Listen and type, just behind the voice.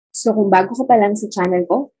So kung bago ka pa lang sa channel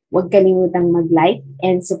ko, huwag kalimutang mag-like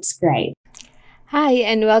and subscribe. Hi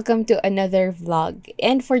and welcome to another vlog.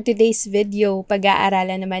 And for today's video,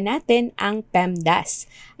 pag-aaralan naman natin ang P.E.M.D.A.S.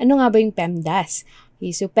 Ano nga ba yung P.E.M.D.A.S?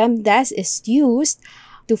 Okay, so P.E.M.D.A.S is used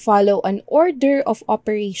to follow an order of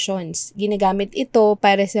operations. Ginagamit ito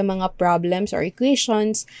para sa mga problems or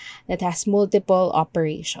equations that has multiple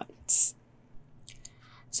operations.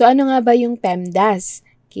 So ano nga ba yung P.E.M.D.A.S?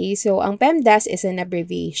 Okay, so ang P.E.M.D.A.S is an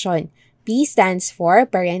abbreviation. P stands for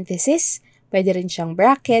parenthesis, pwede rin siyang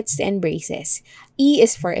brackets and braces. E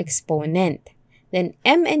is for exponent. Then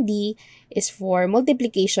M and D is for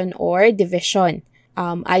multiplication or division.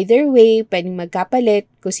 Either way, pwedeng magkapalit.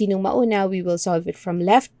 Kung sinong mauna, we will solve it from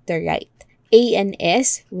left to right. A and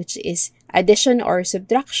S, which is addition or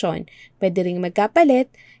subtraction, pwede rin magkapalit.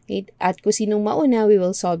 At kung sinong mauna, we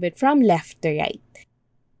will solve it from left to right.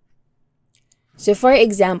 So for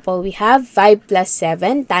example, we have 5 plus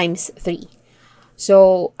 7 times 3.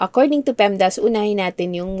 So according to P.E.M.D.A.S, unahin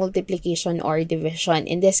natin yung multiplication or division.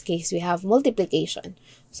 In this case, we have multiplication.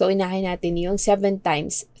 So unahin natin yung 7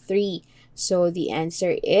 times 3. So the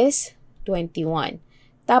answer is 21.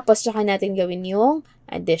 Tapos tsaka natin gawin yung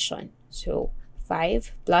addition. So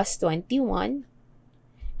 5 plus 21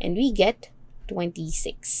 and we get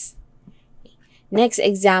 26. Next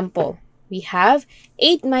example, we have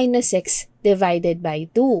 8 minus 6 divided by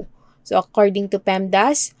 2. So according to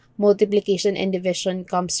P.E.M.D.A.S, multiplication and division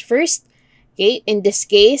comes first. Okay, in this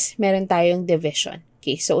case, meron tayong division.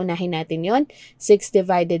 Okay, so unahin natin yon. 6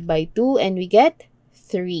 divided by 2 and we get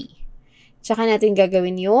 3. Tsaka natin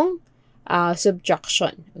gagawin yung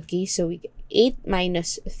subtraction. Okay, so 8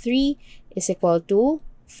 minus 3 is equal to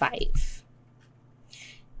 5.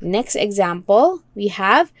 Next example, we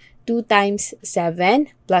have 2 times 7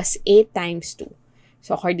 plus 8 times 2.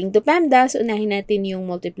 So according to P.E.M.D.A.S, unahin natin yung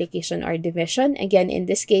multiplication or division. Again, in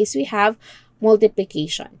this case, we have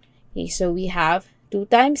multiplication. Okay, so we have 2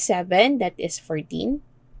 times 7, that is 14.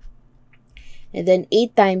 And then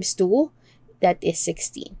 8 times 2, that is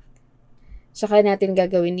 16. Saka natin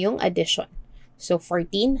gagawin yung addition. So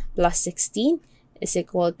 14 plus 16 is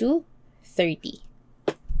equal to 30.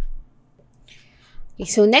 Okay,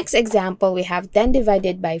 so next example, we have 10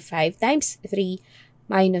 divided by 5 times 3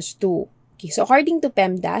 minus 2. Okay, so according to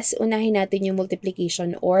P.E.M.D.A.S, unahin natin yung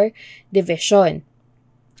multiplication or division.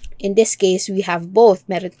 In this case, we have both.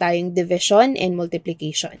 Meron tayong division and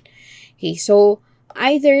multiplication. Okay, so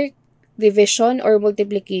either division or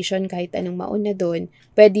multiplication, kahit anong mauna doon,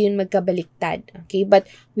 pwede yun magkabaliktad. Okay, but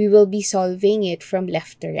we will be solving it from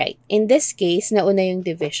left to right. In this case, nauna yung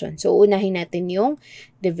division. So unahin natin yung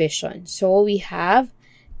division. So we have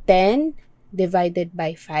 10 divided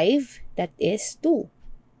by 5, that is 2.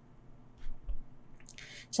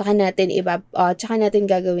 Tsaka natin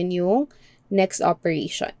gagawin yung next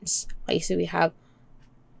operations. Okay, so we have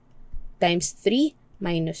times 3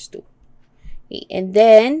 minus 2. Okay, and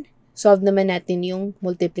then, solve naman natin yung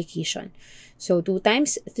multiplication. So, 2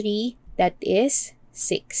 times 3, that is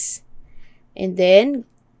 6. And then,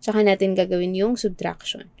 tsaka natin gagawin yung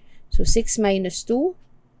subtraction. So, 6 minus 2,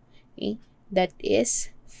 okay, that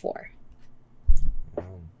is 4.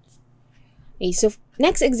 Okay, so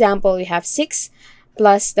next example, we have 6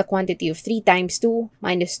 plus the quantity of 3 times 2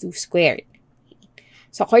 minus 2 squared.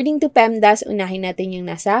 So, according to P.E.M.D.A.S, unahin natin yung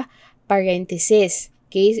nasa parenthesis.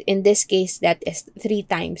 Okay, in this case, that is 3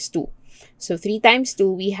 times 2. So, 3 times 2,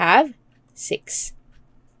 we have 6.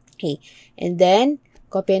 Okay, and then,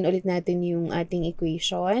 copyan ulit natin yung ating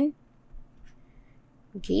equation.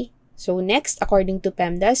 Okay, so next, according to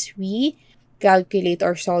P.E.M.D.A.S, we calculate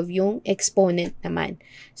or solve yung exponent naman.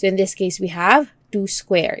 So, in this case, we have 2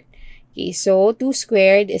 squared. Okay, so 2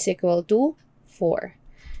 squared is equal to 4.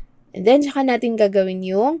 And then, saka natin gagawin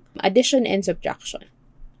yung addition and subtraction.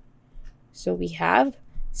 So, we have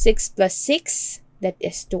 6 plus 6, that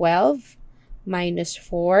is 12, minus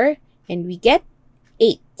 4, and we get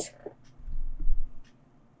 8.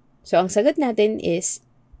 So, ang sagot natin is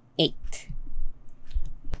 8.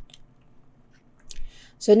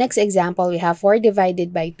 So, next example, we have 4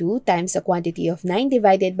 divided by 2 times the quantity of 9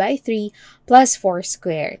 divided by 3 plus 4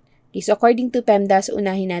 squared. Okay, so according to P.E.M.D.A.S,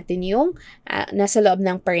 unahin natin yung nasa loob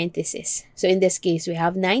ng parenthesis. So in this case, we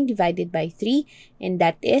have 9 divided by 3 and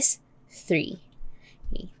that is 3.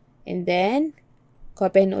 Okay. And then,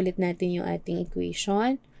 copyan ulit natin yung ating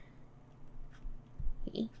equation.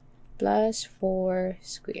 Okay. Plus 4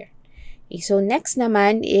 squared. Okay, so next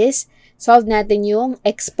naman is solve natin yung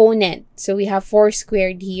exponent. So we have 4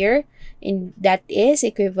 squared here and that is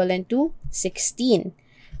equivalent to 16.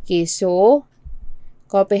 Okay, so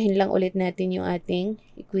kopyahin lang ulit natin yung ating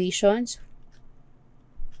equations.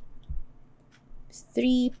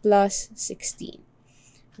 3 plus 16.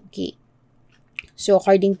 Okay. So,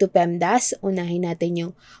 according to PEMDAS, unahin natin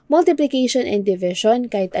yung multiplication and division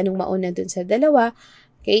kahit anong mauna dun sa dalawa.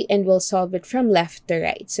 Okay, and we'll solve it from left to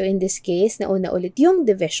right. So, in this case, nauna ulit yung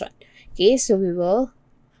division. Okay, so we will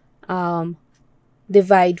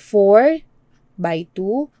divide 4 by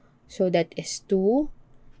 2. So, that is 2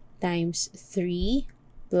 times 3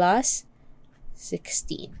 plus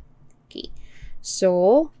 16. Okay,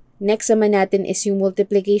 so, next naman natin is yung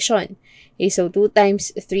multiplication. Okay, so 2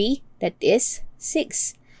 times 3, that is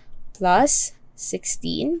 6 plus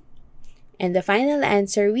 16. And the final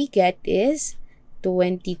answer we get is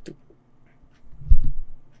 22.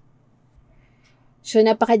 So,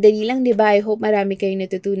 napakadali lang, di ba? I hope marami kayong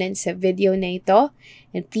natutunan sa video na ito.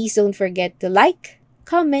 And please don't forget to like,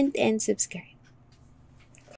 comment, and subscribe.